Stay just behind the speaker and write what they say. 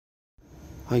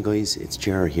Hi guys, it's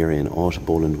Jar here in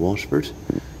AutoBoland Waterford.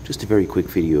 Just a very quick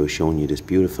video showing you this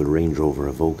beautiful Range Rover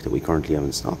Evoque that we currently have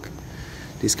in stock.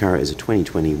 This car is a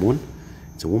 2021.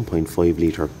 It's a 1.5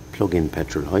 litre plug-in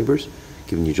petrol hybrid,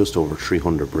 giving you just over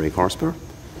 300 brake horsepower.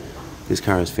 This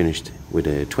car is finished with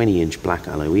a 20-inch black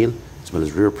alloy wheel, as well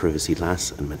as rear privacy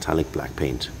glass and metallic black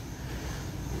paint.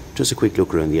 Just a quick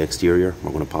look around the exterior.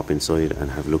 We're going to pop inside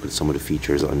and have a look at some of the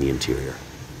features on the interior.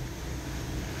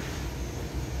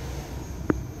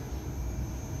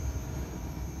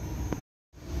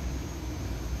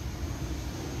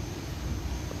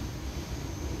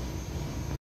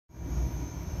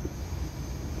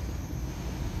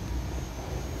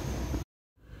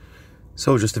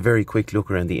 So just a very quick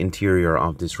look around the interior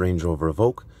of this Range Rover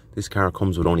Evoque. This car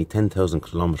comes with only 10,000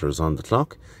 kilometers on the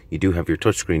clock. You do have your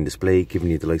touchscreen display giving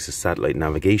you the likes of satellite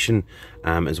navigation,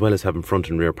 as well as having front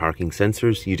and rear parking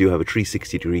sensors. You do have a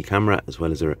 360-degree camera as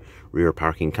well as a rear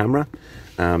parking camera.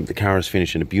 The car is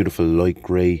finished in a beautiful light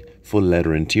grey full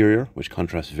leather interior, which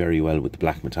contrasts very well with the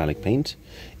black metallic paint.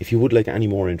 If you would like any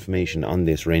more information on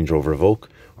this Range Rover Evoque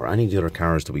or any of the other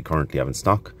cars that we currently have in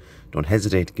stock, don't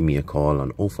hesitate to give me a call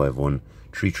on 051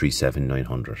 337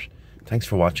 900. Thanks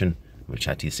for watching. We'll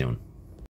chat to you soon.